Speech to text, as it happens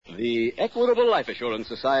The Equitable Life Assurance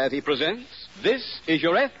Society presents This Is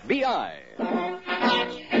Your FBI.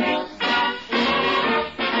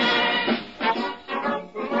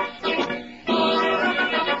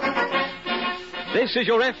 This is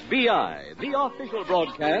Your FBI, the official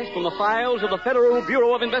broadcast from the files of the Federal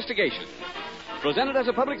Bureau of Investigation. Presented as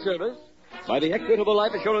a public service by the Equitable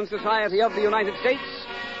Life Assurance Society of the United States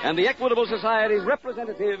and the Equitable Society's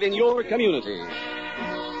representative in your community.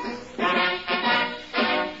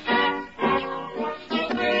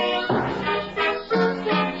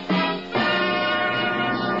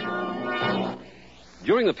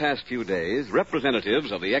 During the past few days,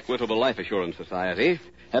 representatives of the Equitable Life Assurance Society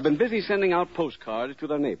have been busy sending out postcards to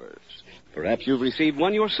their neighbors. Perhaps you've received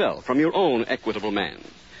one yourself from your own Equitable man.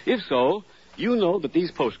 If so, you know that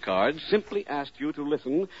these postcards simply ask you to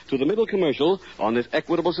listen to the middle commercial on this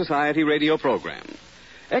Equitable Society radio program.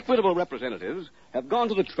 Equitable representatives have gone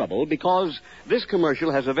to the trouble because this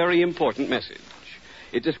commercial has a very important message.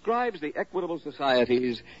 It describes the Equitable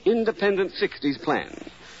Society's Independent 60s plan.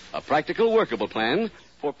 A practical, workable plan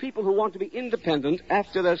for people who want to be independent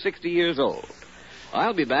after they're 60 years old.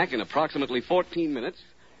 I'll be back in approximately 14 minutes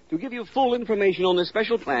to give you full information on this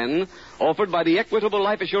special plan offered by the Equitable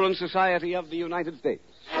Life Assurance Society of the United States.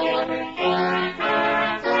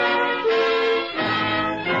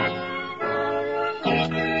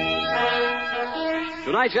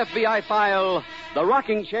 Tonight's FBI file, The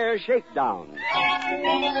Rocking Chair Shakedown.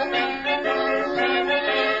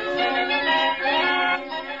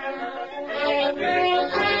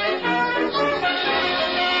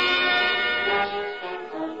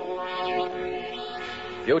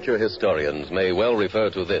 Future historians may well refer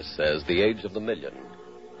to this as the age of the million.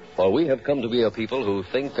 For we have come to be a people who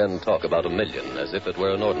think and talk about a million as if it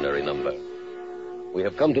were an ordinary number. We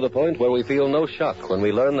have come to the point where we feel no shock when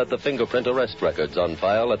we learn that the fingerprint arrest records on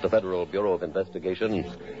file at the Federal Bureau of Investigation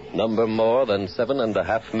number more than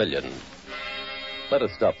 7.5 million. Let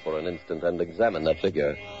us stop for an instant and examine that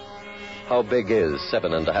figure. How big is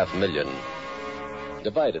 7.5 million?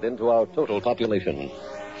 Divide it into our total population,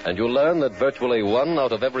 and you'll learn that virtually 1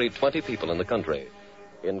 out of every 20 people in the country,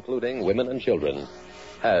 including women and children,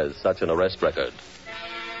 has such an arrest record.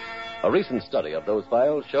 A recent study of those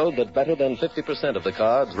files showed that better than 50% of the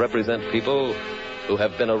cards represent people who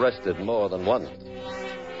have been arrested more than once.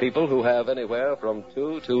 People who have anywhere from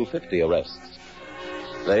 2 to 50 arrests.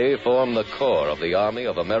 They form the core of the army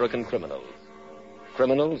of American criminals.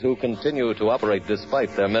 Criminals who continue to operate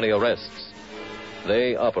despite their many arrests.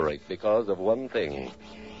 They operate because of one thing.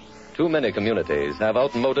 Too many communities have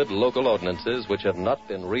outmoded local ordinances which have not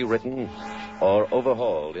been rewritten or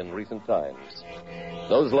overhauled in recent times.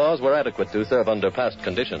 Those laws were adequate to serve under past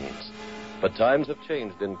conditions, but times have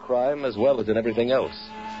changed in crime as well as in everything else.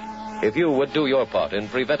 If you would do your part in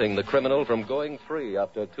preventing the criminal from going free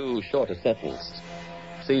after too short a sentence,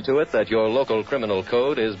 see to it that your local criminal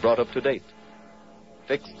code is brought up to date,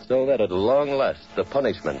 fixed so that at long last the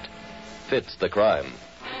punishment fits the crime.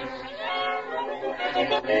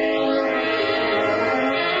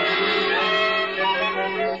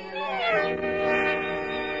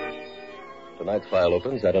 Tonight's file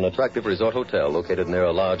opens at an attractive resort hotel located near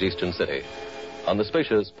a large eastern city. On the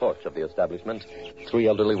spacious porch of the establishment, 3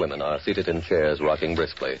 elderly women are seated in chairs rocking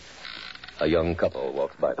briskly. A young couple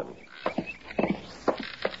walks by them.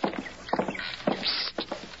 Psst.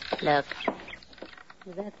 Look.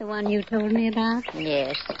 Is that the one you told me about?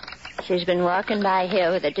 Yes. She's been walking by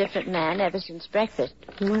here with a different man ever since breakfast.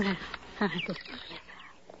 Well,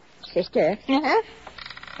 Sister? Yes?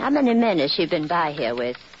 How many men has she been by here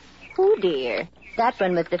with? Who, dear? That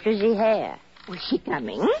one with the frizzy hair. Was she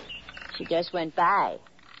coming? She just went by.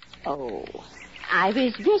 Oh, I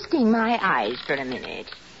was resting my eyes for a minute.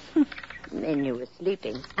 Then you were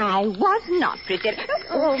sleeping. I was not, Priscilla.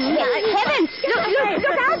 Oh, my heavens!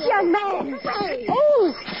 Look out, young man!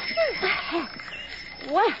 Oh!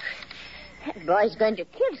 What? That boy's going to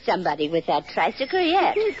kill somebody with that tricycle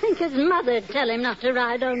yet. You'd think his mother'd tell him not to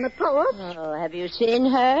ride on the porch. Oh, have you seen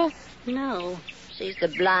her? No. She's the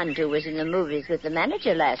blonde who was in the movies with the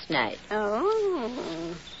manager last night.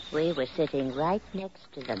 Oh. We were sitting right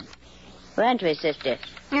next to them. Weren't we, sister?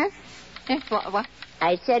 Yes? Yes, what?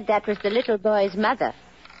 I said that was the little boy's mother.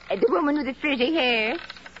 The woman with the frizzy hair.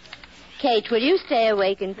 Kate, will you stay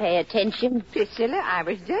awake and pay attention? Priscilla, I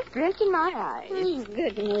was just resting my eyes. Oh,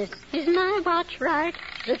 goodness. Is my watch right?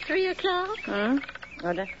 The 3 o'clock?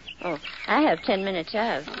 Oh, I have 10 minutes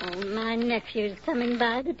of. Oh, my nephew's coming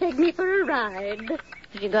by to take me for a ride.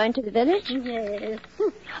 You going to the village? Yes.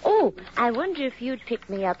 Oh, I wonder if you'd pick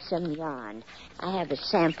me up some yarn. I have a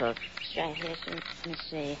sample. Right here, so let me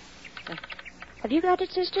see. Have you got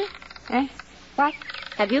it, sister? What?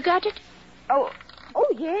 Have you got it? Oh,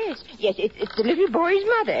 yes. Yes, it's the little boy's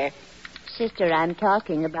mother. Sister, I'm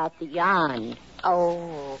talking about the yarn.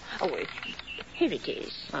 Oh, here it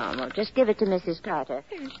is. Oh, well, just give it to Mrs. Carter.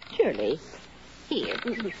 Surely. Here.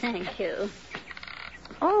 Thank you.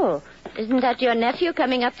 Oh, isn't that your nephew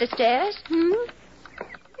coming up the stairs?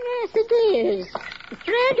 Yes, it is.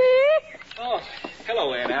 Freddie? Oh,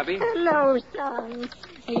 hello, Aunt Abby. Hello, son.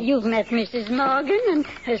 You've met Mrs. Morgan and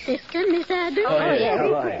her sister, Miss Adams. yes.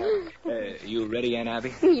 How are you? You ready, Aunt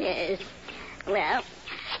Abby? Yes. Well,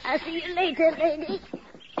 I'll see you later, lady.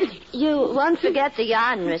 You won't forget the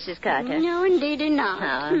yarn, Mrs. Carter. No, indeedy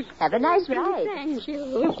not. Oh, have a nice ride. Thank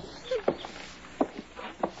you.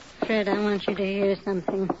 Fred, I want you to hear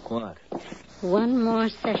something. What? One more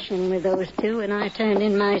session with those two and I turn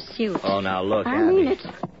in my suit. Oh, now look, I Abby. mean it.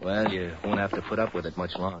 Well, you won't have to put up with it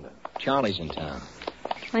much longer. Charlie's in town.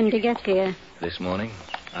 When to get here? This morning.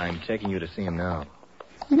 I'm taking you to see him now.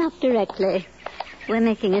 Not directly. We're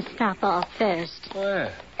making a stop off first.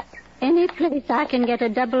 Where? Any place I can get a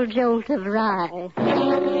double jolt of rye.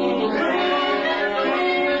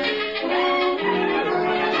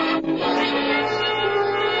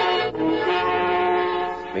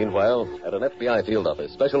 Meanwhile, at an FBI field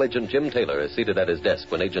office, Special Agent Jim Taylor is seated at his desk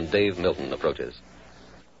when Agent Dave Milton approaches.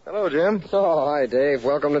 Hello, Jim. Oh, hi, Dave.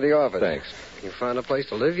 Welcome to the office. Thanks. You found a place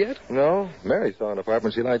to live yet? No, Mary saw an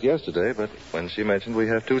apartment she liked yesterday, but when she mentioned we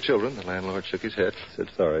have 2 children, the landlord shook his head, said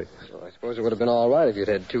sorry. So I suppose it would have been all right if you'd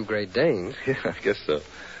had 2 Great Danes. Yeah, I guess so.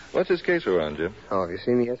 What's this case we're on, Jim? Oh, have you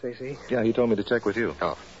seen the SAC? Yeah, he told me to check with you.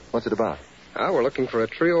 Oh. What's it about? We're looking for a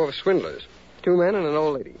trio of swindlers. 2 men and an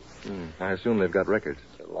old lady. I assume they've got records.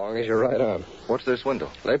 As long as you're right on. What's their swindle?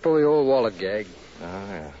 They pull the old wallet gag. Oh,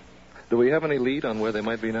 yeah. Do we have any lead on where they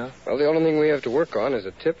might be now? Well, the only thing we have to work on is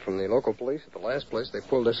a tip from the local police at the last place they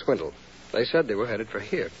pulled their swindle. They said they were headed for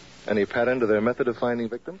here. Any pattern to their method of finding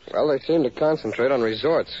victims? Well, they seem to concentrate on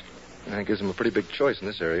resorts. That gives them a pretty big choice in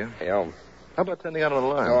this area. Yeah. How about sending out an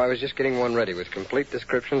alarm? Oh, I was just getting one ready with complete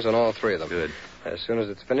descriptions on all 3 of them. Good. As soon as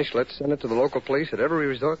it's finished, let's send it to the local police at every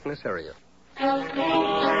resort in this area.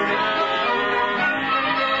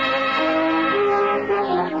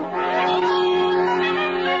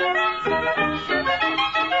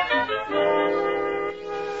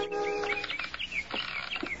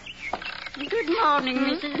 Good morning,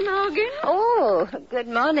 Mrs. Morgan. Oh, good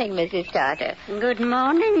morning, Mrs. Carter. Good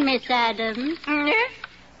morning, Miss Adams.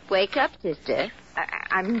 Wake up, sister.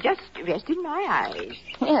 I'm just resting my eyes.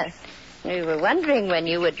 Yes. We were wondering when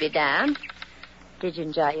you would be down. Did you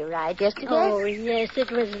enjoy your ride yesterday? Oh, yes,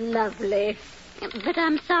 it was lovely. But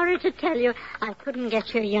I'm sorry to tell you, I couldn't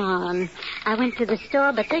get your yarn. I went to the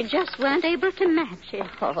store, but they just weren't able to match it.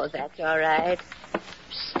 Oh, that's all right.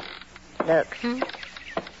 Look.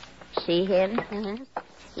 See him? Yes.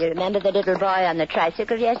 You remember the little boy on the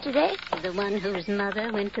tricycle yesterday? The one whose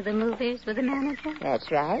mother went to the movies with the manager? That's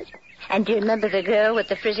right. And do you remember the girl with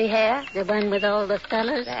the frizzy hair? The one with all the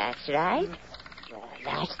fellas? That's right. Well,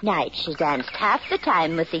 last night she danced half the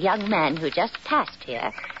time with the young man who just passed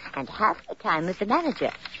here and half the time with the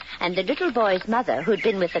manager. And the little boy's mother, who'd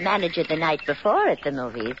been with the manager the night before at the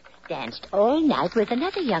movies, danced all night with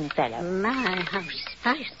another young fellow. My, how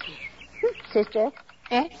spicy. Sister?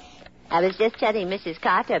 I was just telling Mrs.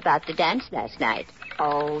 Carter about the dance last night.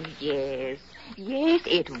 Oh, yes. Yes,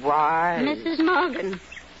 it was. Mrs. Morgan,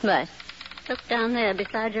 What? look down there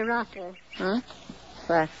beside your rocker. Huh?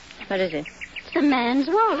 What is it? It's a man's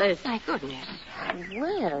wallet. My goodness.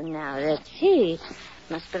 Well, now, let's see.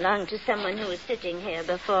 Must belong to someone who was sitting here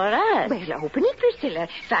before us. Well, open it, Priscilla.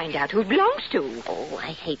 Find out who it belongs to. Oh,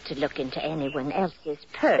 I hate to look into anyone else's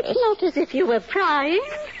purse. It's not as if you were prying.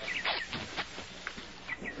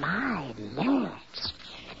 My Lord.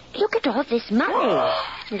 Look at all this money.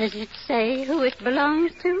 Does it say who it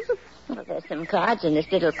belongs to? Well, there's some cards in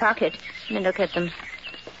this little pocket. Let me look at them.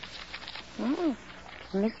 Oh,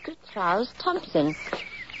 Mr. Charles Thompson.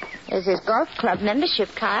 There's his golf club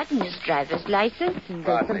membership card and his driver's license. And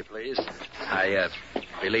there's Pardon me, please. I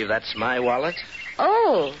believe that's my wallet.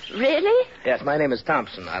 Oh, really? Yes, my name is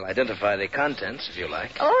Thompson. I'll identify the contents if you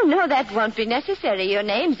like. Oh, no, that won't be necessary. Your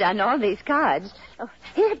name's on all these cards. Oh,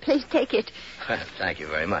 here, please take it. Thank you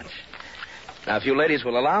very much. Now, if you ladies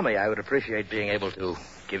will allow me, I would appreciate being able to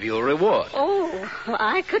give you a reward. Oh,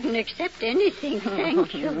 I couldn't accept anything,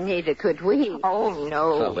 thank you. Neither could we. Oh,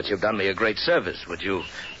 no. Oh, but you've done me a great service. Would you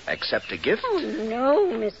accept a gift? Oh, no,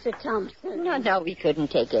 Mr. Thompson. No, we couldn't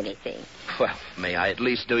take anything. Well, may I at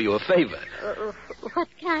least do you a favor? What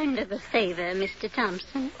kind of a favor, Mr.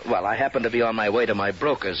 Thompson? Well, I happen to be on my way to my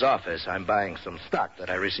broker's office. I'm buying some stock that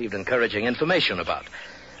I received encouraging information about.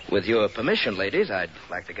 With your permission, ladies, I'd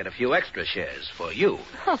like to get a few extra shares for you.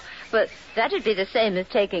 Oh, but that'd be the same as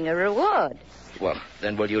taking a reward. Well,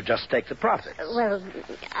 then will you just take the profits? Well,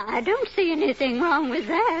 I don't see anything wrong with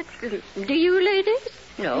that. Do you, ladies?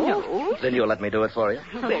 No. Then you'll let me do it for you?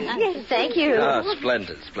 Yes, thank you. Oh,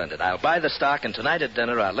 splendid, splendid. I'll buy the stock, and tonight at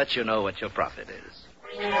dinner I'll let you know what your profit is.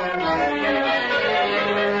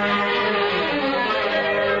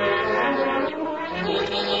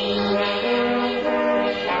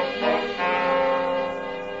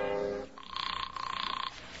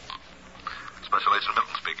 Special Agent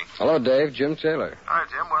Milton speaking. Hello, Dave. Jim Taylor. Hi,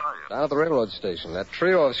 Jim. Where are you? Down at the railroad station. That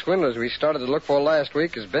trio of swindlers we started to look for last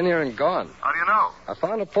week has been here and gone. How do you know? I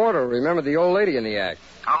found a porter who remembered the old lady in the act.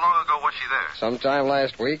 How long ago was she there? Sometime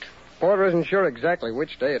last week. Porter isn't sure exactly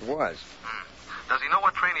which day it was. Does he know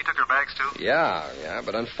what train he took her bags to? Yeah,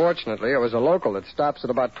 but unfortunately, it was a local that stops at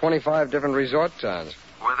about 25 different resort towns.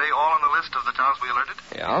 Were they all on the list of the towns we alerted?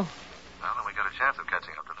 Yeah? Well, then we got a chance of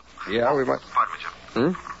catching up to them. Yeah, we might... Pardon me, Jim.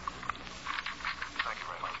 Thank you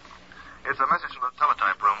very much. It's a message from the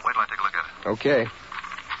teletype room. Wait till I take a look at it. Okay.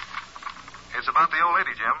 It's about the old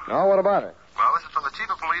lady, Jim. Oh, what about her? Well, this is from the chief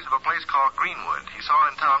of police of a place called Greenwood. He saw her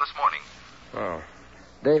in town this morning. Oh.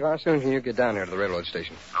 Dave, how soon can you get down here to the railroad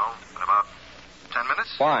station? Oh, in about 10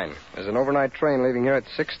 minutes? Fine. There's an overnight train leaving here at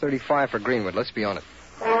 6:35 for Greenwood. Let's be on it.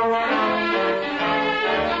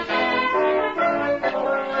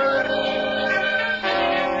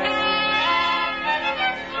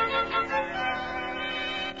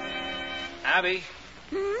 Abby,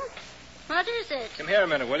 What is it? come here a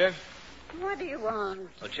minute, will you? What do you want?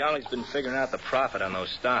 Well, Charlie's been figuring out the profit on those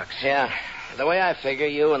stocks. Yeah. The way I figure,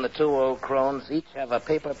 you and the two old crones each have a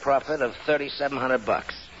paper profit of $3,700.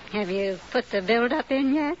 Have you put the build-up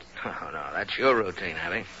in yet? Oh, no, that's your routine,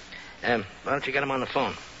 Abby. Why don't you get him on the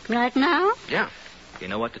phone? Right now? Yeah. You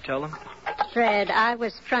know what to tell them? Fred, I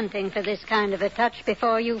was fronting for this kind of a touch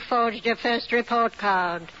before you forged your first report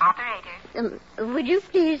card. Operator. Would you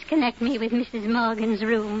please connect me with Mrs. Morgan's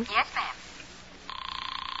room? Yes, ma'am.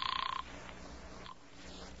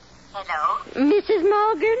 Hello? Mrs.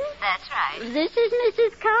 Morgan? That's right. This is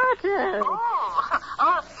Mrs. Carter.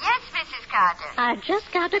 Oh, yes, Mrs. Carter. I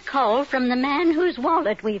just got a call from the man whose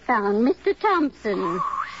wallet we found, Mr. Thompson.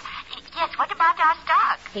 Oh, yes, what about our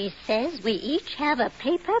stock? He says we each have a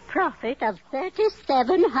paper profit of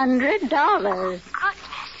 $3,700. Goodness.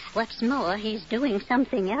 What's more, he's doing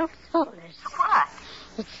something else for us. What?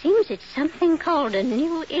 It seems it's something called a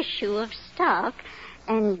new issue of stock,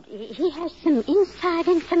 and he has some inside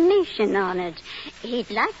information on it. He'd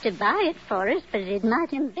like to buy it for us, but it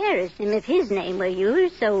might embarrass him if his name were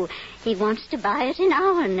used, so he wants to buy it in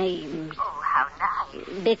our names. Oh, how nice.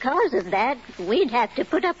 Because of that, we'd have to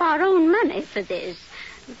put up our own money for this.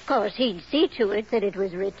 Of course, he'd see to it that it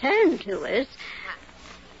was returned to us.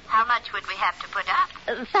 How much would we have to put up?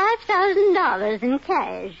 $5,000 in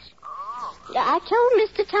cash. Oh. I told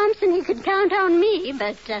Mr. Thompson he could count on me,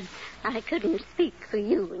 but I couldn't speak for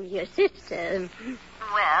you and your sister.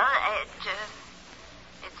 Well, it's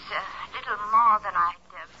a little more than I'd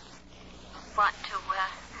want to...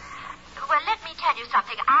 Well, let me tell you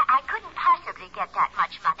something. I couldn't possibly get that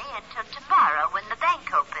much money until tomorrow when the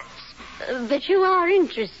bank opens. But you are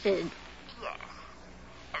interested. Yes.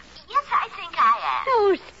 Yes, I think I am.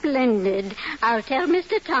 Oh, splendid. I'll tell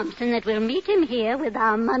Mr. Thompson that we'll meet him here with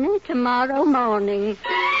our money tomorrow morning.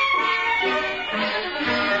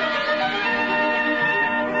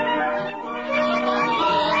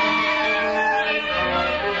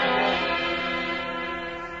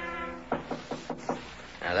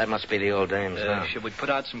 Now, that must be the old dames now. Should we put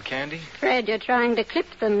out some candy? Fred, you're trying to clip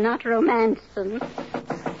them, not romance them.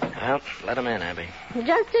 Well, let them in, Abby.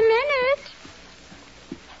 Just a minute.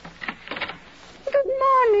 Good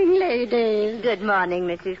morning, ladies. Good morning,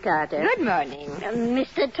 Mrs. Carter. Good morning.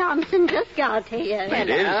 Mr. Thompson just got here.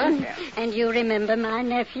 Hello. And you remember my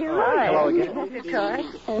nephew? hello again. Of course.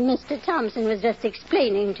 Mr. Thompson was just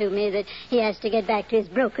explaining to me that he has to get back to his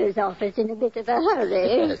broker's office in a bit of a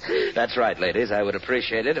hurry. That's right, ladies. I would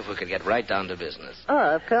appreciate it if we could get right down to business.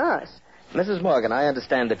 Oh, of course. Mrs. Morgan, I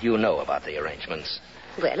understand that you know about the arrangements.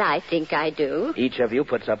 Well, I think I do. Each of you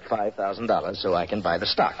puts up $5,000 so I can buy the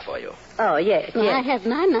stock for you. Oh, yes, Well, yes. I have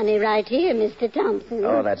my money right here, Mr. Thompson.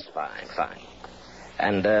 Oh, that's fine, fine.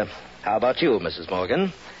 And how about you, Mrs.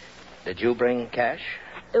 Morgan? Did you bring cash?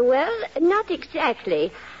 Well, not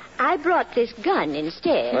exactly. I brought this gun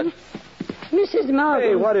instead. What? Mrs. Morgan.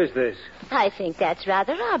 Hey, what is this? I think that's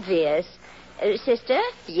rather obvious. Sister?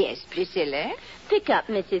 Yes, Priscilla? Pick up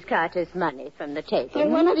Mrs. Carter's money from the table.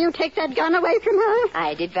 Will one of you take that gun away from her?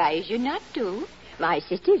 I'd advise you not to. My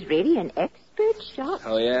sister's really an expert bird shot.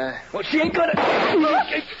 Oh, yeah? Well, she ain't gonna...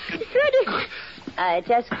 Freddie! I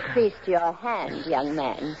just creased your hand, young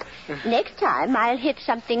man. Next time, I'll hit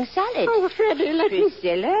something solid. Oh, Freddie, let me...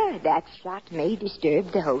 Priscilla, that shot may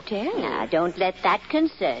disturb the hotel. Now, don't let that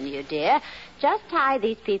concern you, dear. Just tie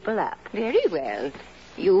these people up. Very well.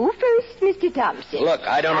 You first, Mr. Thompson. Look,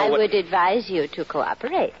 I don't know I what... would advise you to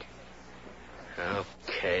cooperate.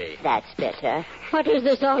 Okay. That's better. What is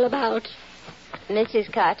this all about?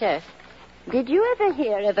 Mrs. Carter, did you ever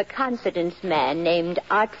hear of a confidence man named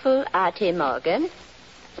Artful Artie Morgan?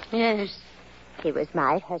 Yes. He was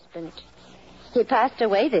my husband. He passed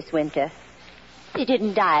away this winter. He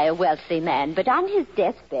didn't die a wealthy man, but on his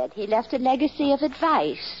deathbed he left a legacy of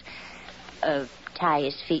advice. Tie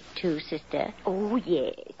his feet too, sister. Oh,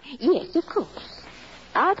 yes. Yes, of course.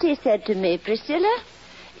 Artie said to me, Priscilla,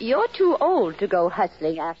 you're too old to go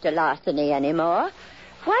hustling after larceny anymore.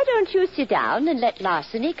 Why don't you sit down and let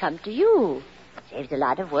larceny come to you? Saves a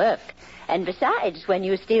lot of work. And besides, when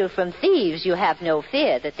you steal from thieves, you have no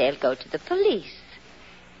fear that they'll go to the police.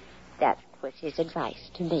 That was his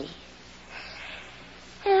advice to me.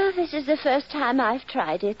 Well, this is the first time I've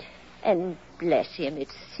tried it. And bless him, it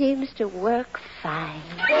seems to work fine.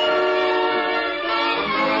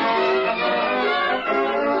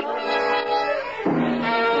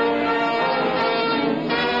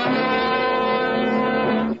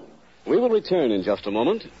 We will return in just a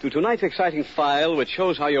moment to tonight's exciting file, which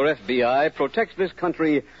shows how your FBI protects this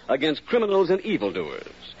country against criminals and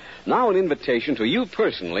evildoers. Now an invitation to you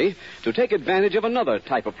personally to take advantage of another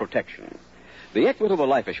type of protection. The Equitable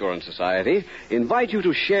Life Assurance Society invites you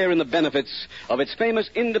to share in the benefits of its famous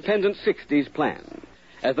Independent 60s plan.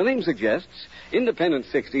 As the name suggests, Independent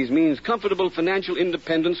 60s means comfortable financial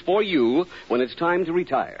independence for you when it's time to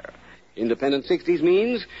retire. Independent 60s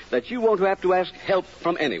means that you won't have to ask help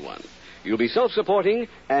from anyone. You'll be self-supporting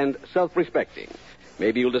and self-respecting.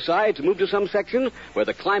 Maybe you'll decide to move to some section where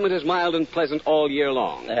the climate is mild and pleasant all year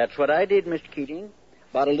long. That's what I did, Mr. Keating.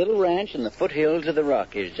 Bought a little ranch in the foothills of the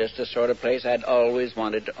Rockies, just the sort of place I'd always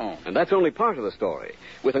wanted to own. And that's only part of the story.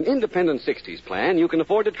 With an Independent 60s plan, you can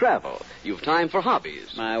afford to travel. You've time for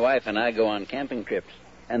hobbies. My wife and I go on camping trips.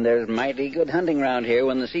 And there's mighty good hunting around here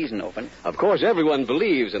when the season opens. Of course, everyone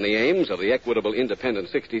believes in the aims of the Equitable Independent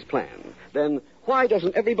 60s plan. Then why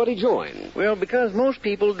doesn't everybody join? Well, because most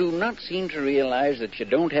people do not seem to realize that you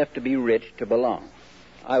don't have to be rich to belong.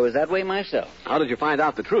 I was that way myself. How did you find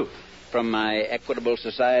out the truth? From my Equitable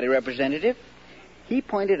Society representative. He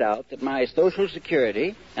pointed out that my Social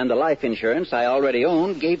Security and the life insurance I already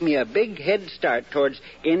owned gave me a big head start towards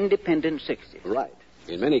Independent 60s. Right.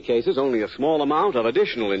 In many cases, only a small amount of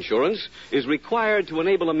additional insurance is required to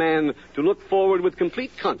enable a man to look forward with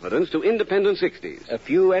complete confidence to Independent 60s. A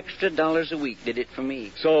few extra dollars a week did it for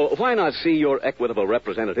me. So why not see your Equitable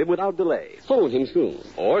representative without delay? Phone him soon.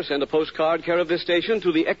 Or send a postcard care of this station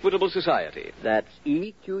to the Equitable Society. That's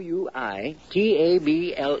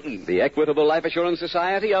EQUITABLE. The Equitable Life Assurance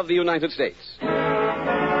Society of the United States.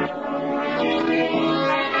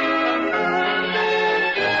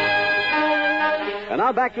 And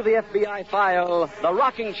now back to the FBI file, the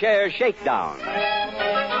Rocking Chair Shakedown. The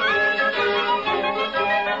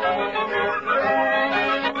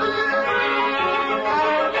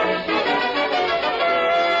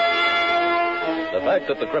fact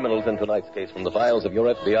that the criminals in tonight's case from the files of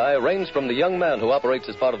your FBI range from the young man who operates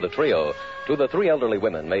as part of the trio to the three elderly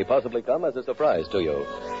women may possibly come as a surprise to you.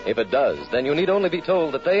 If it does, then you need only be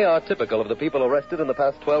told that they are typical of the people arrested in the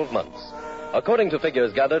past 12 months. According to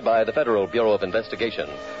figures gathered by the Federal Bureau of Investigation,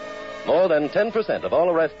 more than 10% of all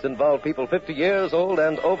arrests involved people 50 years old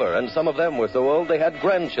and over, and some of them were so old they had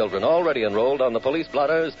grandchildren already enrolled on the police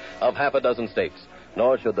blotters of half a dozen states.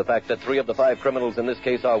 Nor should the fact that 3 of the 5 criminals in this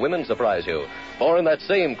case are women surprise you. For in that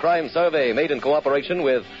same crime survey made in cooperation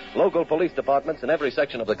with local police departments in every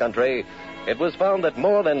section of the country, it was found that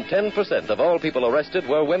more than 10% of all people arrested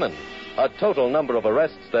were women, a total number of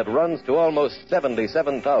arrests that runs to almost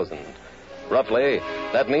 77,000. Roughly,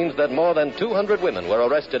 that means that more than 200 women were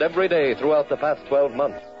arrested every day throughout the past 12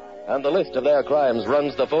 months. And the list of their crimes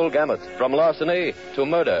runs the full gamut, from larceny to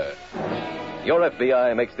murder. Your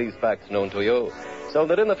FBI makes these facts known to you, so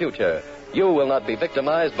that in the future, you will not be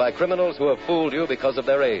victimized by criminals who have fooled you because of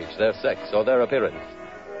their age, their sex, or their appearance.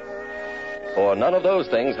 For none of those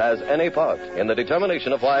things has any part in the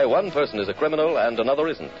determination of why one person is a criminal and another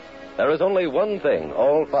isn't. There is only one thing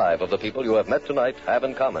all 5 of the people you have met tonight have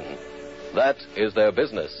in common. That is their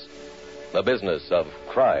business. The business of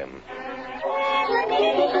crime.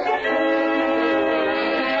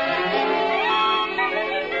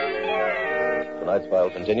 Tonight's file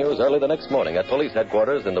continues early the next morning at police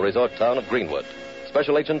headquarters in the resort town of Greenwood.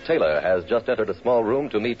 Special Agent Taylor has just entered a small room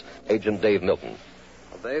to meet Agent Dave Milton.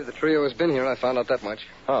 Well, Dave, the trio has been here. I found out that much.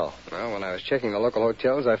 How? Well, when I was checking the local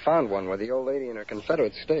hotels, I found one where the old lady and her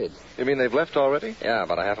Confederates stayed. You mean they've left already? Yeah,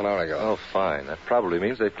 about a half an hour ago. Oh, fine. That probably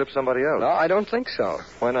means they flipped somebody else. No, I don't think so.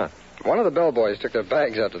 Why not? One of the bellboys took their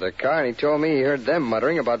bags out to their car, and he told me he heard them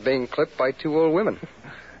muttering about being clipped by two old women.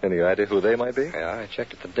 Any idea who they might be? Yeah, I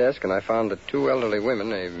checked at the desk, and I found that two elderly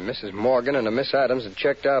women, a Mrs. Morgan and a Miss Adams, had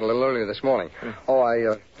checked out a little earlier this morning. Oh,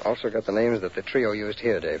 I also got the names that the trio used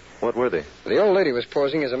here, Dave. What were they? The old lady was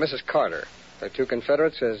posing as a Mrs. Carter. The two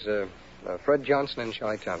Confederates as Fred Johnson and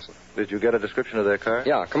Charlie Thompson. Did you get a description of their car?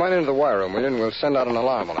 Yeah, come on into the wire room, will you, and we'll send out an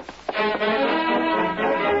alarm on it.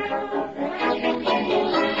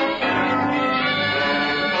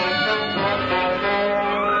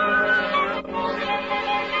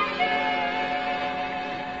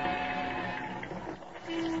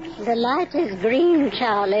 The light is green,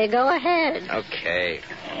 Charlie. Go ahead. Okay.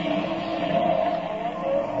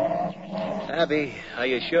 Abby, are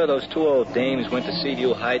you sure those two old dames went to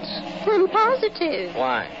Seaview Heights? I'm positive.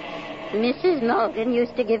 Why? Mrs. Morgan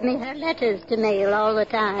used to give me her letters to mail all the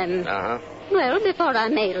time. Uh-huh. Well, before I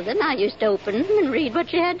mailed them, I used to open them and read what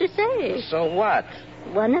she had to say. So what?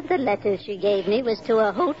 One of the letters she gave me was to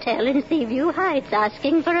a hotel in Seaview Heights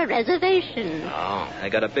asking for a reservation. Oh, I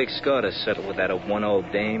got a big score to settle with that one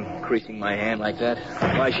old dame, creasing my hand like that.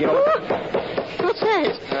 Why, she... What's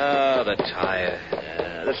that? Oh, the tire.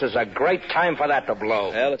 This is a great time for that to blow.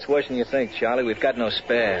 Well, it's worse than you think, Charlie. We've got no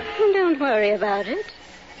spare. Don't worry about it.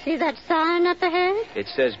 See that sign up ahead? It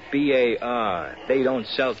says BAR. They don't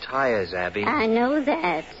sell tires, Abby. I know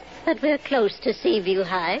that. But we're close to Seaview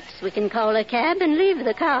Heights. We can call a cab and leave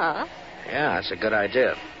the car. Yeah, that's a good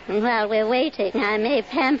idea. And while we're waiting, I may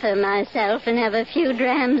pamper myself and have a few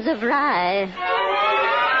drams of rye.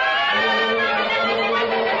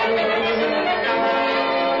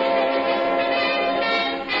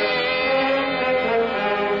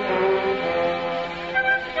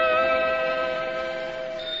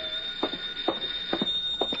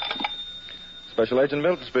 Special Agent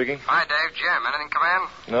Milton speaking. Hi, Dave. Jim. Anything come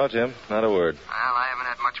in? No, Jim. Not a word. Well, I haven't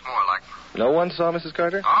had much more luck. No one saw Mrs.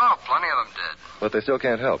 Carter? Oh, plenty of them did. But they still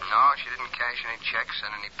can't help. No, she didn't cash any checks,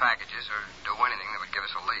 send any packages, or do anything that would give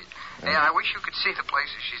us a lead. Hey, I wish you could see the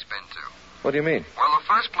places she's been to. What do you mean? Well, the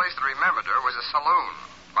first place that remembered her was a saloon.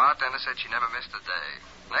 Bartender said she never missed a day.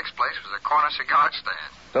 Next place was a corner cigar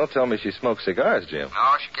stand. Don't tell me she smoked cigars, Jim.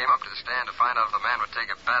 No, she came up to the stand to find out if the man would take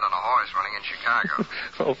a bet on a horse running in Chicago.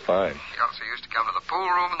 Oh, fine. She also used to come to the pool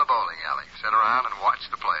room and the bowling alley, sit around and watch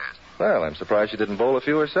the players. Well, I'm surprised she didn't bowl a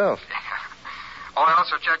few herself. Oh, I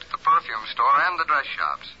also checked at the perfume store and the dress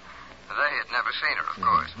shops. They had never seen her, of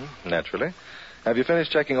course. Mm-hmm. Naturally. Have you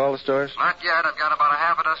finished checking all the stores? Not yet. I've got about a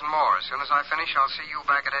half a dozen more. As soon as I finish, I'll see you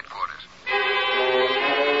back at headquarters.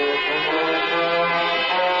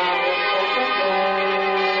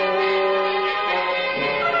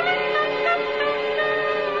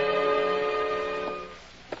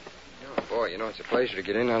 Oh, boy, you know, it's a pleasure to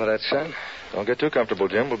get in out of that sun. Don't get too comfortable,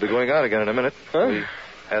 Jim. We'll be going out again in a minute. Huh? We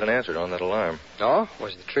had an answer on that alarm. Oh?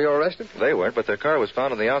 Was the trio arrested? They weren't, but their car was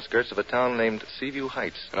found on the outskirts of a town named Seaview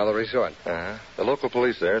Heights. Another resort. Uh-huh. The local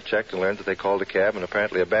police there checked and learned that they called a cab and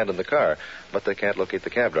apparently abandoned the car, but they can't locate the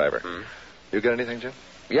cab driver. You get anything, Jim?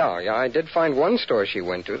 Yeah, I did find one store she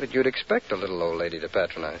went to that you'd expect a little old lady to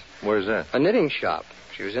patronize. Where's that? A knitting shop.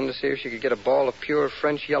 She was in to see if she could get a ball of pure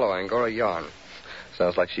French yellow Angora yarn.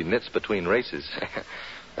 Sounds like she knits between races.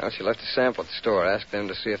 Well, she left a sample at the store. Asked them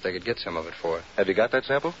to see if they could get some of it for her. Have you got that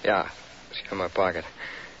sample? Yeah. It's in my pocket.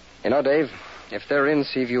 You know, Dave, if they're in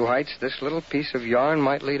Seaview Heights, this little piece of yarn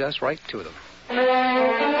might lead us right to them.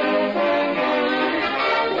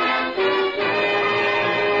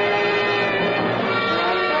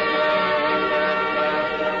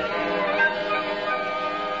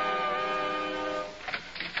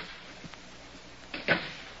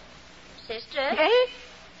 Sister? Hey?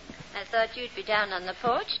 I thought you'd be down on the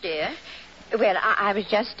porch, dear. Well, I was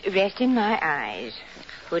just resting my eyes.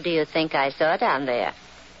 Who do you think I saw down there?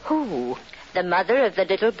 Who? The mother of the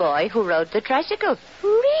little boy who rode the tricycle.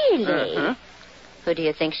 Really? Mm-hmm. Who do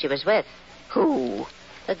you think she was with? Who?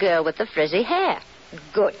 The girl with the frizzy hair.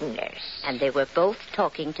 Goodness. And they were both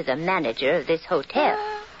talking to the manager of this hotel.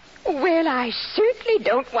 Well, I certainly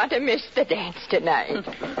don't want to miss the dance tonight.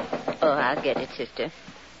 Oh, I'll get it, sister.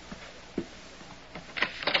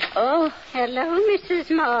 Oh, hello,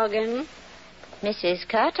 Mrs. Morgan. Mrs.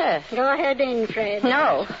 Carter. Go ahead in, Fred.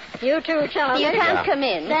 No. You too, Charlie. You can't come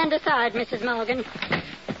in. Stand aside, Mrs. Morgan.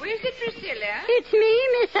 Where's it, Priscilla? It's me,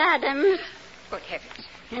 Miss Adams. Good heavens.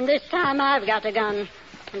 And this time I've got a gun.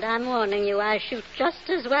 And I'm warning you, I shoot just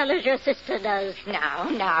as well as your sister does. Now,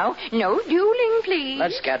 no dueling, please.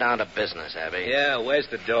 Let's get down to business, Abby. Yeah, where's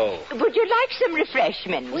the dough? Would you like some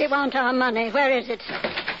refreshments? We want our money. Where is it?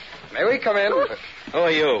 May we come in? Who are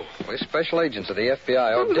you? We're special agents of the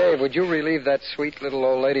FBI. Oh, Dave, would you relieve that sweet little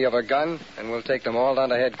old lady of her gun? And we'll take them all down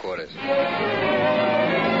to headquarters.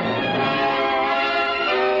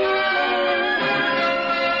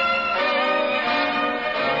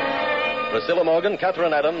 Priscilla Morgan,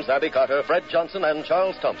 Catherine Adams, Abby Carter, Fred Johnson, and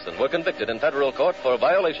Charles Thompson were convicted in federal court for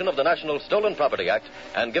violation of the National Stolen Property Act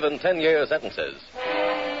and given 10-year sentences.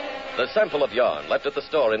 The sample of yarn left at the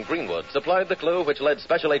store in Greenwood supplied the clue which led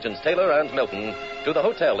Special Agents Taylor and Milton to the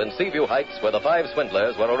hotel in Seaview Heights where the 5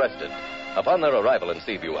 swindlers were arrested. Upon their arrival in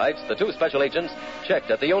Seaview Heights, the 2 special agents checked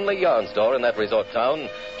at the only yarn store in that resort town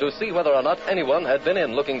to see whether or not anyone had been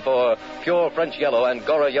in looking for pure French yellow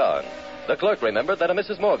Angora yarn. The clerk remembered that a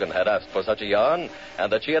Mrs. Morgan had asked for such a yarn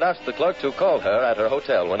and that she had asked the clerk to call her at her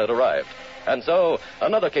hotel when it arrived. And so,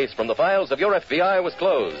 another case from the files of your FBI was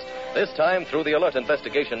closed, this time through the alert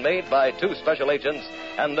investigation made by 2 special agents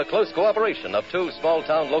and the close cooperation of 2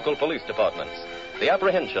 small-town local police departments. The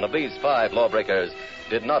apprehension of these 5 lawbreakers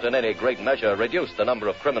did not in any great measure reduce the number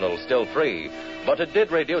of criminals still free, but it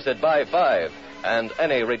did reduce it by 5, and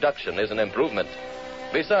any reduction is an improvement.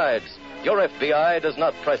 Besides, your FBI does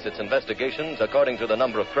not press its investigations according to the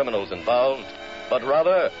number of criminals involved, but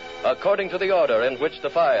rather according to the order in which the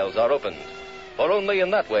files are opened. For only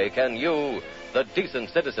in that way can you, the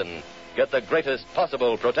decent citizen, get the greatest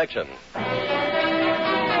possible protection.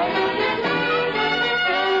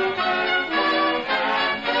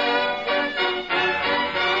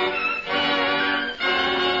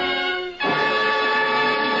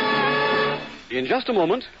 In just a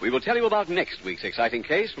moment, we will tell you about next week's exciting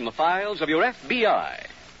case from the files of your FBI.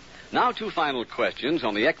 Now, 2 final questions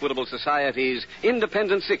on the Equitable Society's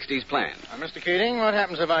Independent 60s plan. Mr. Keating, what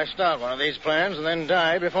happens if I start one of these plans and then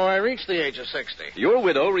die before I reach the age of 60? Your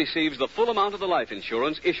widow receives the full amount of the life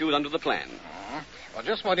insurance issued under the plan. Well,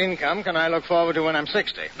 just what income can I look forward to when I'm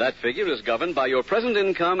 60? That figure is governed by your present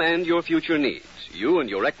income and your future needs. You and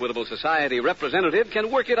your Equitable Society representative can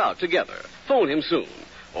work it out together. Phone him soon.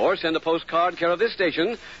 Or send a postcard care of this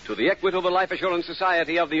station to the Equitable Life Assurance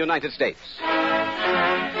Society of the United States.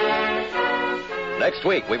 Next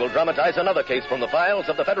week, we will dramatize another case from the files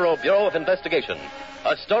of the Federal Bureau of Investigation.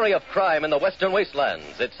 A story of crime in the Western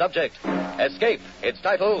Wastelands. Its subject, Escape. Its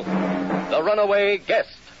title, The Runaway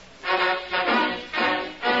Guest.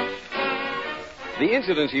 The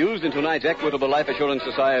incidents used in tonight's Equitable Life Assurance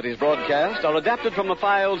Society's broadcast are adapted from the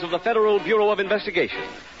files of the Federal Bureau of Investigation.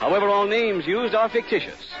 However, all names used are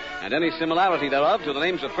fictitious, and any similarity thereof to the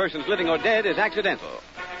names of persons living or dead is accidental.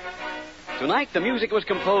 Tonight, the music was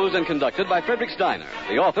composed and conducted by Frederick Steiner.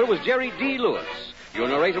 The author was Jerry D. Lewis. Your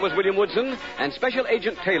narrator was William Woodson, and Special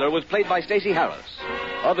Agent Taylor was played by Stacey Harris.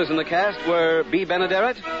 Others in the cast were B.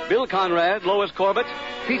 Benaderet, Bill Conrad, Lois Corbett,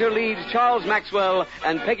 Peter Leeds, Charles Maxwell,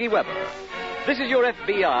 and Peggy Weber. This Is Your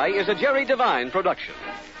FBI is a Jerry Devine production.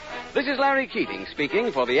 This is Larry Keating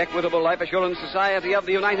speaking for the Equitable Life Assurance Society of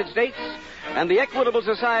the United States and the Equitable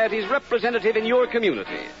Society's representative in your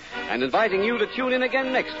community, and inviting you to tune in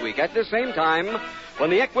again next week at this same time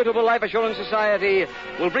when the Equitable Life Assurance Society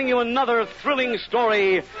will bring you another thrilling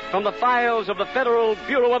story from the files of the Federal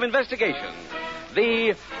Bureau of Investigation.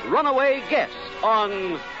 The Runaway Guest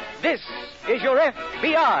on This Is Your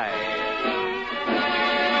FBI.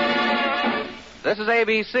 This is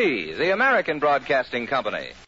ABC, the American Broadcasting Company.